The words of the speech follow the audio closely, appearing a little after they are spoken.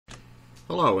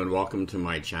Hello and welcome to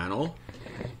my channel,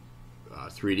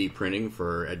 3D printing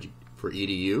for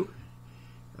EDU.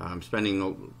 I'm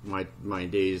spending my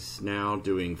days now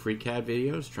doing FreeCAD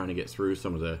videos, trying to get through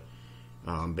some of the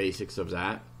basics of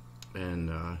that.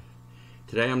 And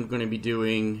today I'm going to be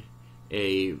doing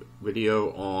a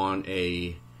video on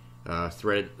a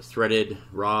threaded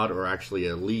rod, or actually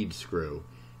a lead screw.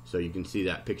 So you can see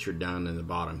that pictured down in the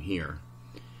bottom here.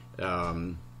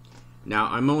 Now,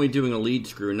 I'm only doing a lead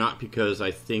screw not because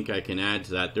I think I can add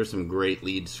to that. There's some great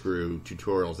lead screw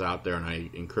tutorials out there, and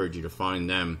I encourage you to find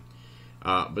them.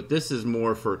 But this is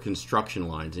more for construction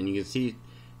lines, and you can see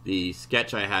the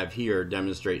sketch I have here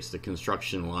demonstrates the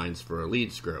construction lines for a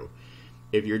lead screw.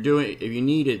 If you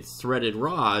needed threaded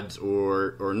rods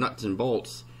or nuts and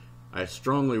bolts, I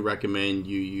strongly recommend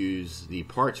you use the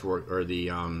parts work or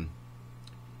the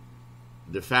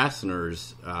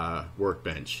fasteners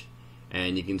workbench.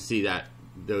 And you can see that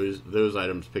those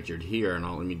items pictured here, and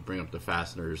let me bring up the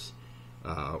fasteners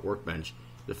workbench.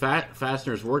 The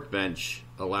fasteners workbench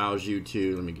allows you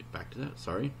to, let me get back to that,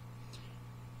 sorry.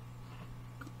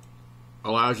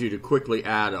 Allows you to quickly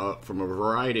add up from a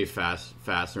variety of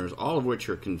fasteners, all of which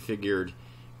are configurable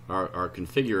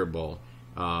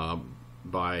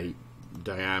by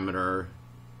diameter,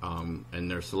 and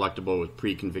they're selectable with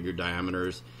pre-configured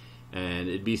diameters. And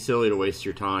it'd be silly to waste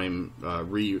your time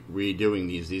redoing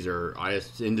these. These are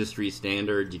industry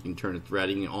standard. You can turn the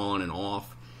threading on and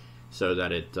off so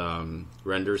that it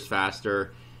renders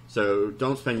faster. So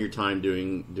don't spend your time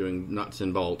doing nuts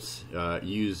and bolts.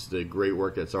 Use the great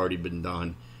work that's already been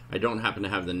done. I don't happen to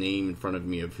have the name in front of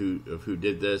me of who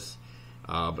did this,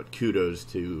 but kudos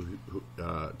to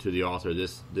the author.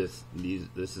 This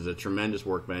is a tremendous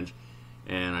workbench,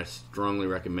 and I strongly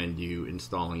recommend you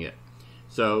installing it.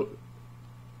 So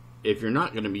if you're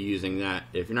not going to be using that,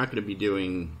 if you're not going to be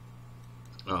doing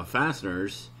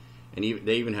fasteners, and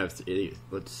they even have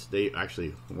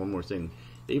actually, one more thing,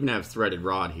 they even have threaded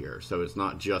rod here, so it's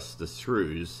not just the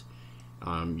screws.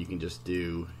 You can just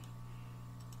do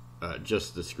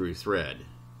just the screw thread.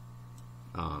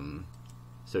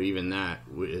 So even that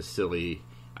is silly.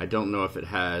 I don't know if it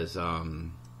has a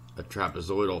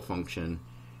trapezoidal function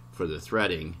for the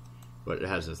threading, but it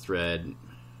has a thread.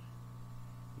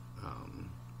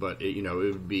 But it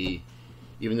would be,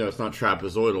 even though it's not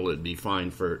trapezoidal, it'd be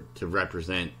fine to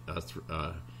represent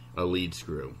a lead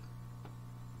screw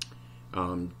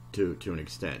to an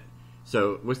extent.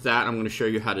 So with that, I'm going to show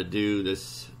you how to do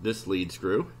this lead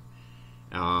screw.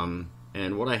 And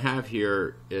what I have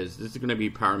here is, this is going to be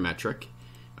parametric,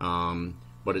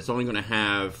 but it's only going to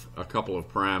have a couple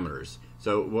of parameters.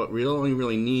 So what we only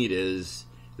really need is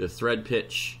the thread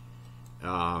pitch,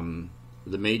 the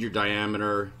major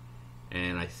diameter,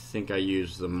 and I think I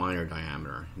used the minor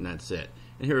diameter, and that's it.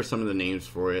 And here are some of the names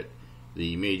for it.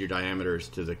 The major diameter is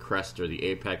to the crest or the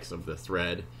apex of the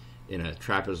thread. In a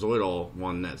trapezoidal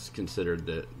one, that's considered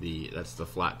that's the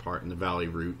flat part, and the valley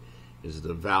root is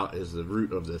the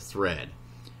root of the thread.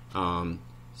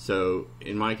 So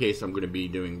in my case, I'm going to be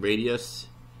doing radius,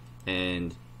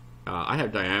 and I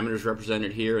have diameters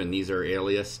represented here, and these are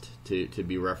aliased to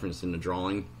be referenced in the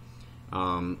drawing.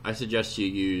 I suggest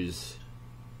you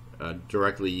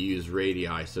directly use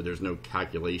radii, so there's no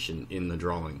calculation in the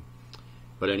drawing.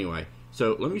 But anyway,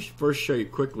 so let me first show you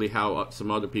quickly how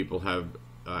some other people have,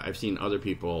 I've seen other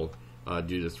people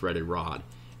do the threaded rod.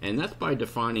 And that's by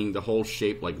defining the whole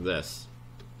shape like this.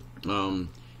 And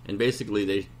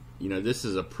basically this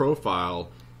is a profile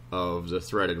of the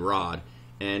threaded rod.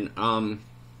 And I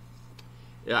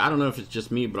don't know if it's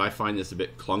just me, but I find this a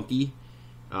bit clunky.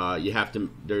 You have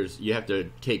to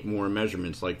take more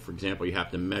measurements. Like, for example, you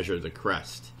have to measure the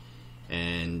crest,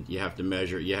 and you have to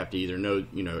either know,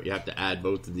 you have to add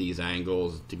both of these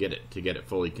angles to get it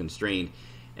fully constrained,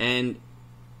 and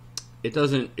it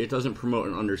doesn't promote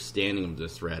an understanding of the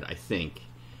thread, I think.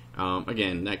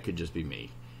 Again, that could just be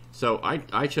me. So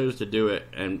I chose to do it,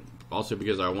 and also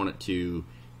because I wanted to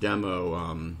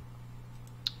demo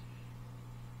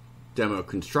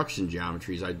construction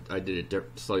geometries, I did it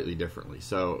slightly differently.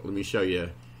 So let me show you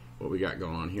what we got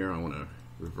going on here. I want to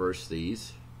reverse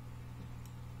these.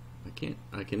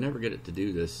 I can never get it to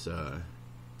do this the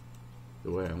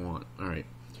way I want. Alright,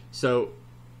 so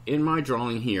in my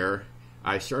drawing here,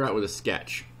 I start out with a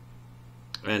sketch,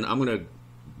 and I'm going to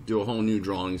do a whole new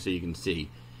drawing so you can see.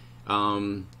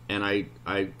 And I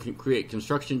can create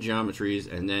construction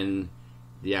geometries and then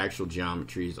the actual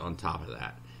geometries on top of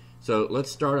that. So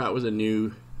let's start out with a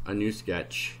new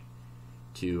sketch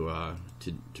to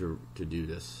do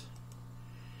this,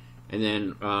 and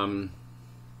then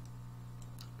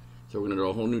so we're going to do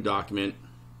a whole new document,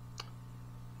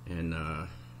 and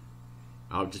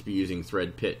I'll just be using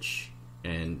thread pitch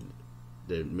and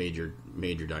the major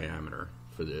diameter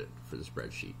for the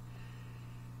spreadsheet.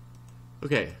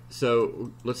 Okay,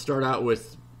 so let's start out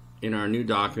with, in our new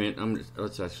document,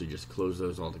 let's actually just close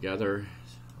those all together.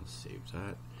 I'll save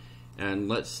that. And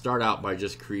let's start out by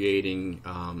just creating,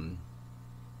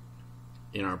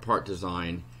 in our part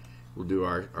design, we'll do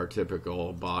our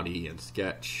typical body and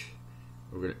sketch.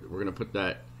 We're gonna put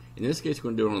that, in this case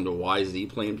we're gonna do it on the YZ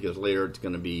plane, because later it's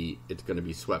gonna be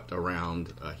swept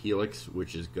around a helix,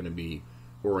 which is gonna be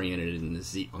oriented in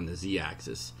the on the Z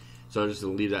axis. So I'm just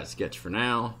gonna leave that sketch for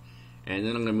now, and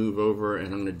then I'm gonna move over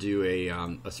and I'm gonna do a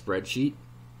spreadsheet.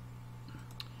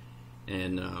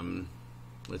 And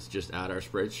let's just add our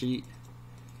spreadsheet,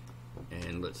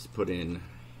 and let's put in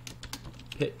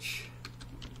pitch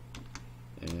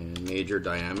and major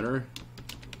diameter,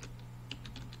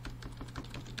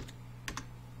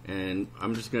 and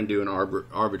I'm just going to do an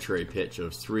arbitrary pitch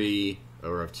of 3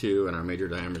 or of 2, and our major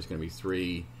diameter is going to be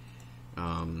 3,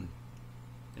 and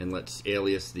let's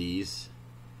alias these.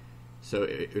 So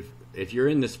if you're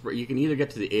in this, you can either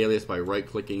get to the alias by right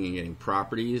clicking and getting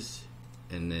properties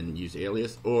and then use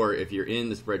alias, or if you're in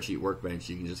the spreadsheet workbench,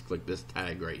 you can just click this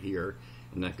tag right here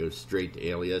and that goes straight to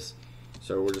alias.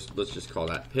 So let's just call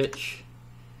that pitch.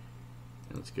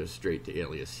 And let's go straight to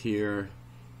alias here,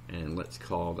 and let's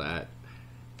call that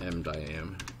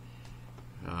MDiam.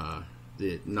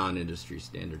 The non-industry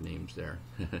standard names there.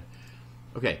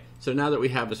 Okay, so now that we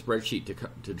have a spreadsheet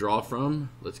to draw from,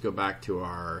 let's go back to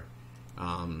our, like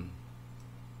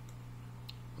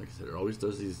I said, it always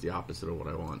does the opposite of what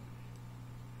I want.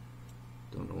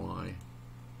 Don't know why.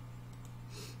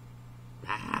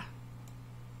 I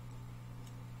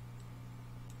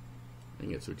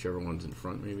think it's whichever one's in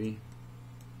front, maybe.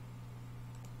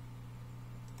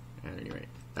 At any rate,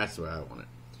 that's the way I want it.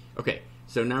 Okay,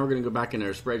 so now we're going to go back in our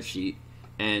spreadsheet,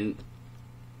 and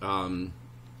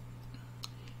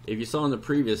if you saw in the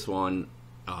previous one,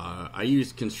 I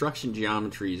used construction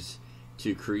geometries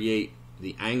to create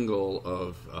the angle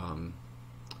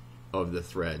of the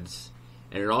threads,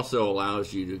 and it also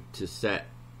allows you to set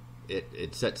it.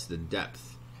 It sets the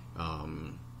depth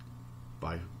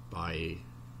by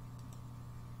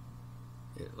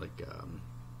it, like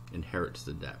inherits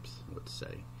the depth, let's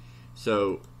say.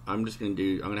 So I'm going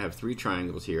to have 3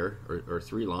 triangles here, or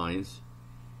 3 lines,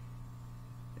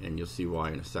 and you'll see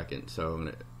why in a second. So I'm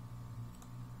going to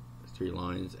 3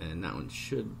 lines, and that one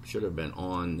should have been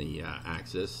on the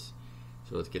axis.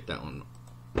 So let's get that one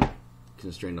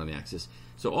constrained on the axis.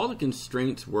 So all the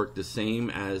constraints work the same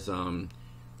as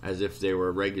if they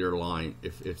were regular line.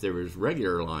 If there was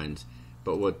regular lines,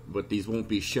 but what these won't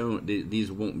be shown.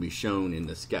 These won't be shown in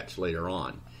the sketch later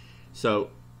on. So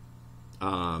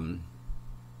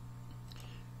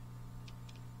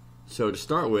to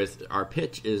start with, our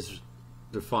pitch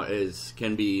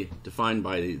can be defined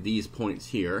by these points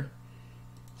here.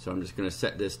 So I'm just going to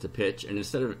set this to pitch, and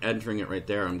instead of entering it right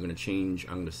there, I'm going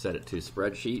to set it to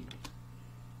spreadsheet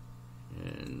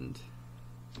and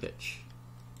pitch.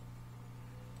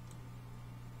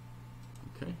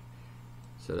 Okay,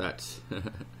 so that's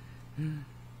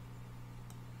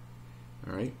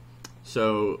all right.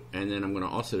 So, and then I'm going to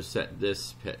also set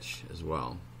this pitch as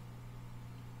well,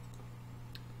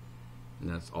 and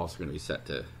that's also going to be set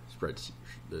to spreadsheet,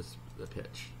 the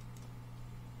pitch.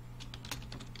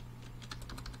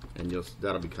 And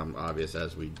that'll become obvious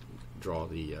as we draw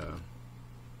the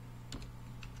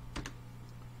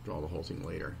whole thing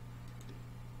later.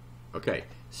 Okay,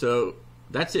 so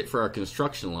that's it for our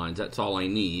construction lines. That's all I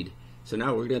need. So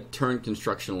now we're going to turn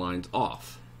construction lines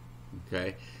off.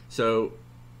 Okay, so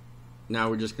now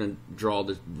we're just going to draw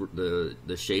the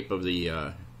shape of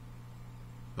the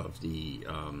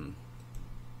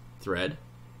thread.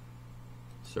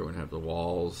 So we're going to have the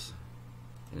walls,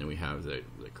 and then we have the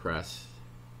crest,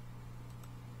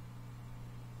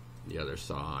 the other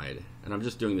side, and I'm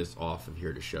just doing this off of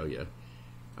here to show you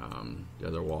the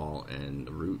other wall and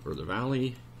the root or the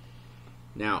valley.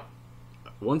 Now,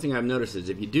 one thing I've noticed is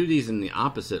if you do these in the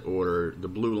opposite order, the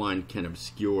blue line can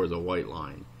obscure the white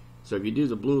line. So if you do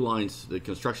the blue lines, the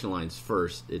construction lines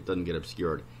first, it doesn't get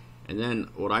obscured. And then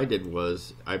what I did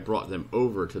was I brought them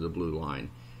over to the blue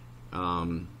line.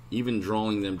 Even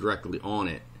drawing them directly on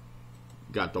it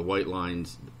got the white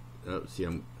lines. Oh, see,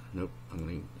 nope, I'm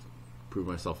going to prove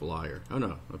myself a liar. Oh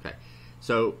no, okay.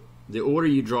 So the order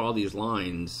you draw these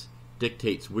lines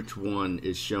dictates which one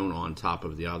is shown on top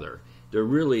of the other. They're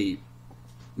really,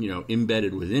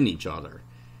 embedded within each other,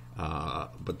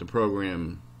 but the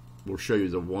program will show you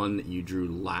the one that you drew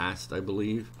last, I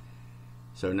believe.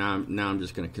 So now I'm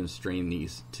just going to constrain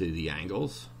these to the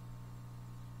angles.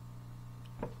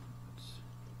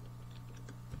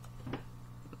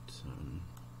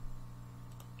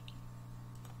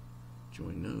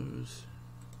 join those.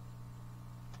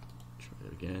 Try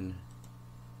it again.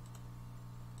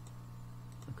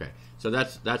 Okay, so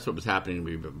that's what was happening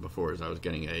to me before, is I was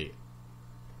getting a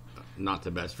not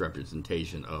the best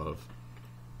representation of,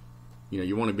 you know,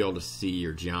 you want to be able to see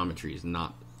your geometries,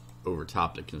 not over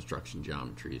top the construction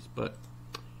geometries, but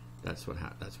that's what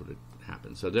it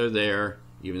happens. So they're there,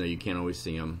 even though you can't always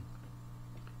see them.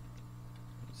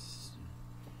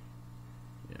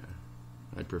 Yeah,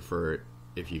 I'd prefer it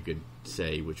if you could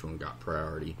say which one got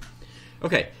priority.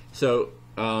 Okay, so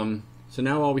so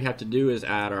now all we have to do is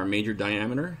add our major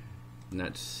diameter, and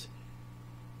that's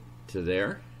to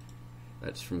there.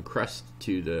 That's from crest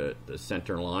to the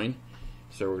center line.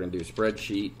 So we're going to do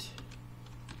spreadsheet.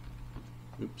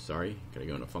 Oops, sorry, gotta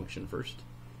go into function first.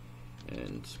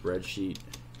 And spreadsheet.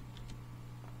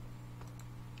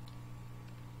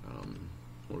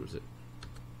 What was it?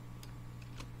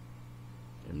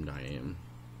 M-diam.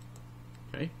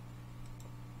 Okay.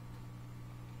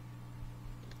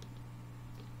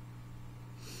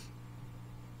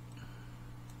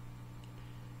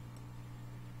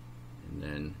 And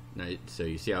then, so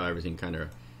you see how everything kind of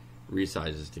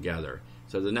resizes together.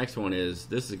 So the next one is,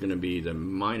 this is going to be the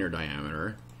minor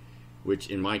diameter, which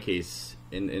in my case,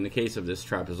 in the case of this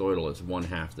trapezoidal, it's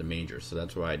 1/2 the major, so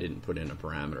that's why I didn't put in a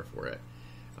parameter for it.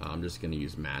 I'm just going to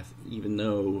use math, even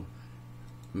though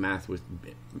math with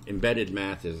embedded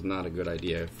math is not a good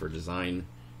idea for design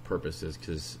purposes,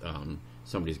 because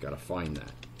somebody's got to find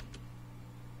that.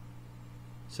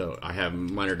 So I have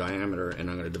minor diameter, and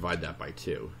I'm going to divide that by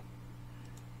 2.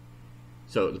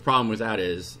 So the problem with that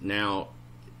is, now,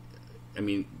 I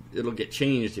mean, it'll get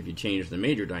changed if you change the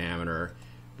major diameter,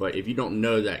 but if you don't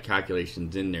know that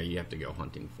calculation's in there, you have to go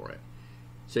hunting for it.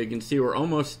 So you can see we're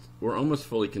almost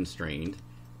fully constrained.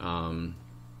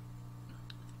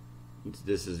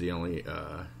 This is the only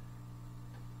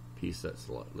piece that's,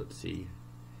 let's see.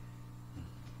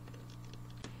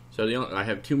 So I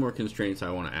have 2 more constraints I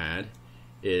want to add,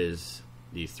 is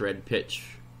the thread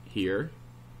pitch here,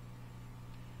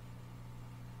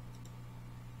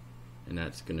 and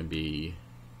that's going to be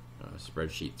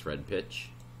spreadsheet thread pitch,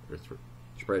 or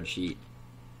spreadsheet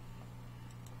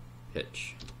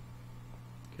pitch.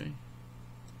 Okay,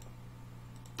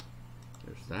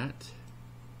 there's that.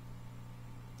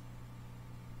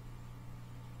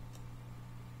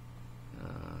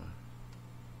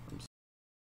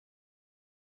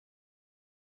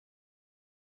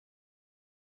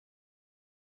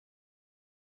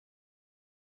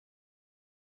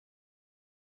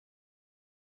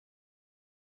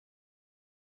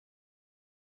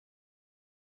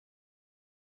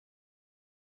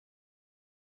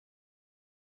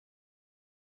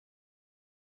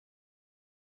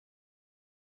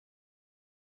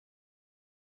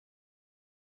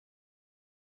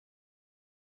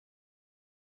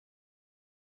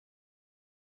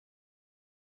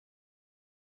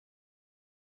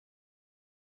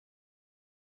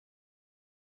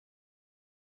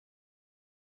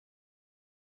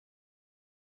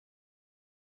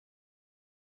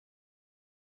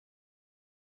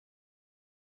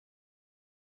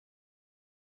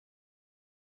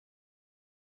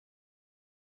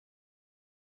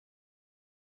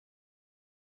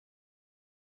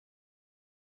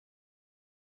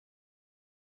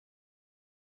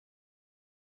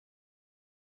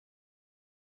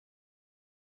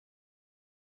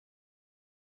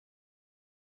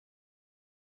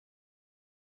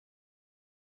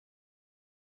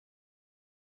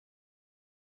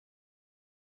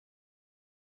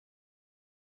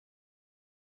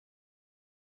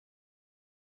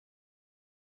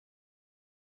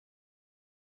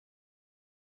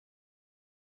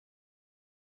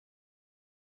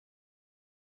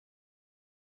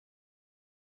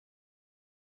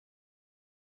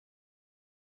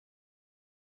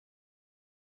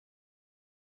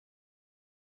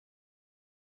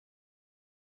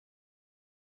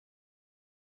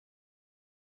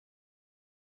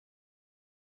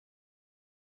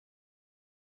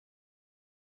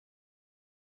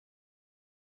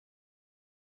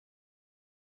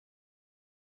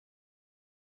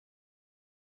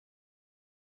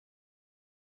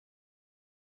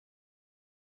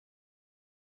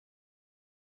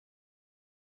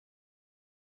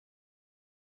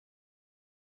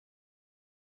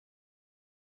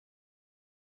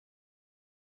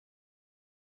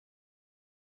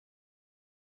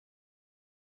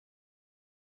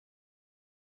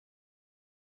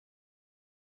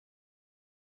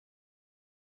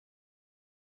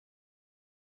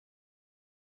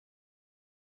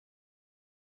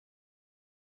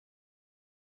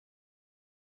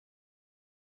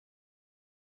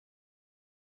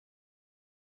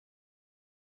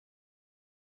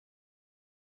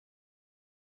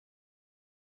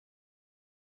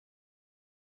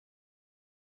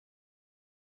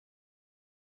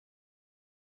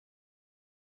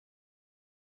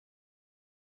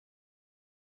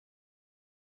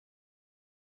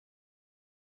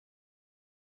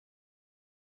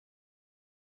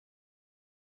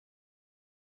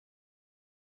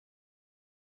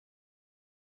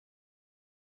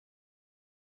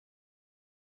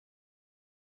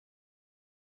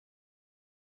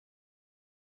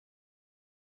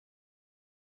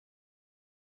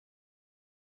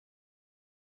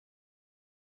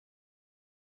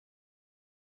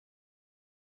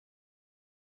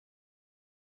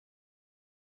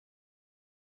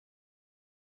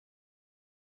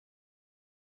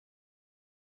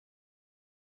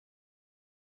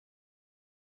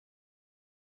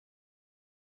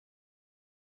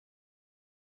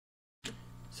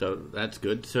 So that's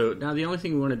good. So now the only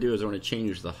thing we want to do is I want to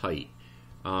change the height,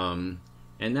 and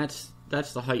that's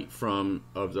the height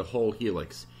of the whole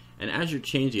helix. And as you're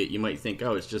changing it, you might think,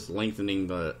 oh, it's just lengthening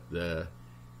the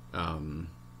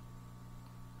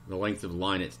length of the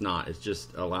line. It's not. It's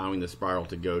just allowing the spiral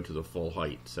to go to the full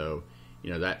height. So,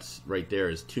 you know, that's right there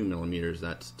is 2 millimeters.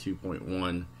 That's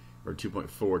 2.1 or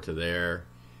 2.4 to there.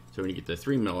 So when you get to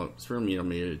 3 millimeters,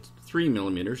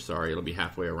 sorry, it'll be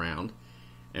halfway around.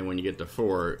 And when you get to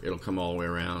 4, it'll come all the way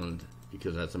around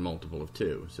because that's a multiple of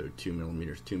 2. So 2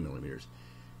 millimeters, 2 millimeters.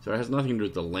 So it has nothing to do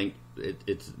with the length.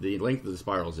 It's the length of the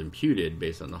spiral is imputed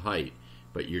based on the height,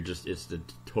 but it's the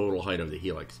total height of the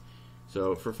helix.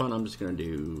 So for fun, I'm just going to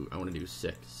do, I want to do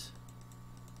 6.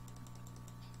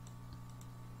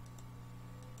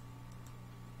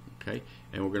 Okay,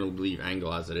 and we're going to leave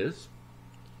angle as it is.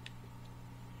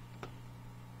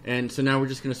 And so now we're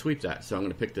just going to sweep that. So I'm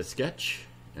going to pick the sketch,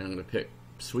 and I'm going to pick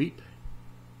sweep,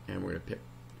 and we're going to pick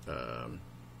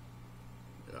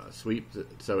sweep.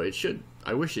 So it should,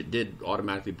 I wish it did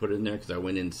automatically put it in there because I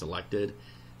went in and selected.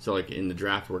 So like in the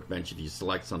draft workbench, if you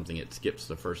select something, it skips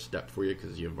the first step for you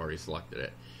because you've already selected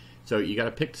it. So you got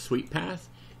to pick the sweep path,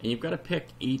 and you've got to pick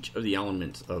each of the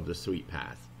elements of the sweep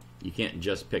path. You can't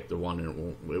just pick the one and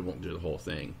it won't do the whole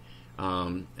thing.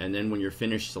 And then when you're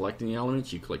finished selecting the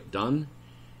elements, you click done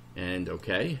and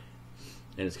OK,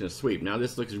 and it's going to sweep. Now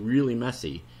this looks really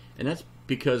messy, and that's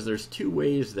because there's two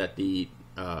ways that the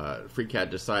FreeCAD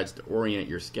decides to orient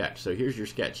your sketch. So here's your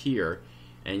sketch here,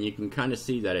 and you can kind of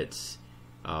see that it's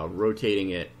rotating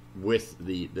it with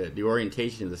the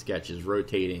orientation of the sketch is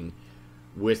rotating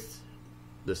with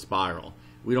the spiral.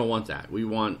 We don't want that. We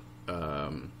want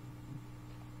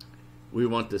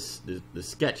the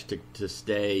sketch to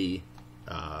stay,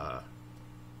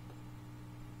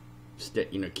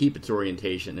 keep its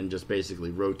orientation and just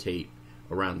basically rotate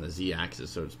around the z-axis.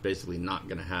 So it's basically not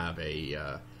going to have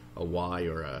a y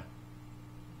or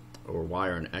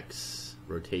an x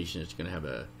rotation. It's going to have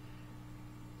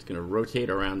it's going to rotate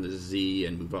around the z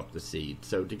and move up the c.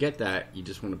 So to get that, you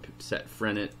just want to set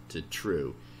frenit to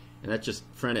true, and that just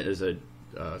frenit is a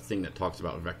thing that talks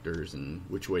about vectors and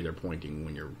which way they're pointing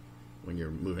when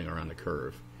you're moving around the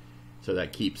curve. So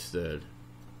that keeps the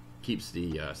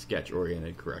sketch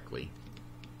oriented correctly.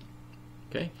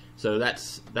 Okay, so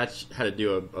that's how to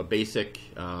do a basic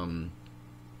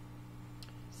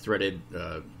threaded,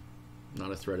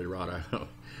 not a threaded rod.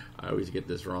 I always get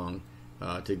this wrong.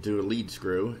 To do a lead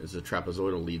screw is a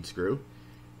trapezoidal lead screw,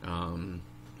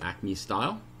 Acme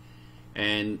style,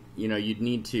 and you'd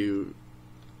need to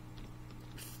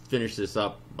finish this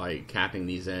up by capping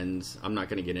these ends. I'm not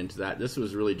going to get into that. This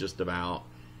was really just about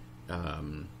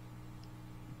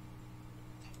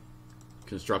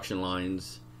construction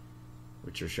lines,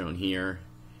 which are shown here,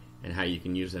 and how you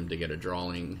can use them to get a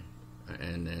drawing,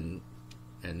 and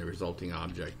the resulting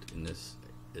object in this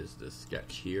is this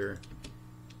sketch here.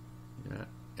 Yeah,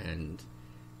 and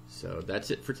so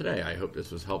that's it for today. I hope this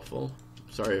was helpful.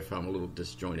 Sorry if I'm a little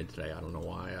disjointed today. I don't know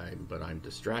why, but I'm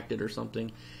distracted or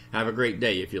something. Have a great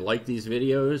day. If you like these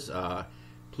videos,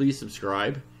 please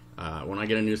subscribe. When I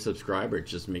get a new subscriber, it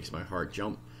just makes my heart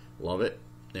jump. Love it.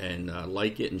 And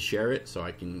like it and share it so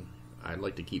I'd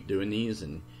like to keep doing these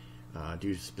and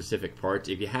do specific parts.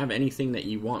 If you have anything that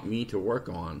you want me to work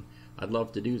on, I'd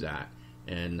love to do that.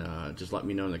 And just let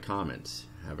me know in the comments.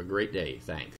 Have a great day. Thanks.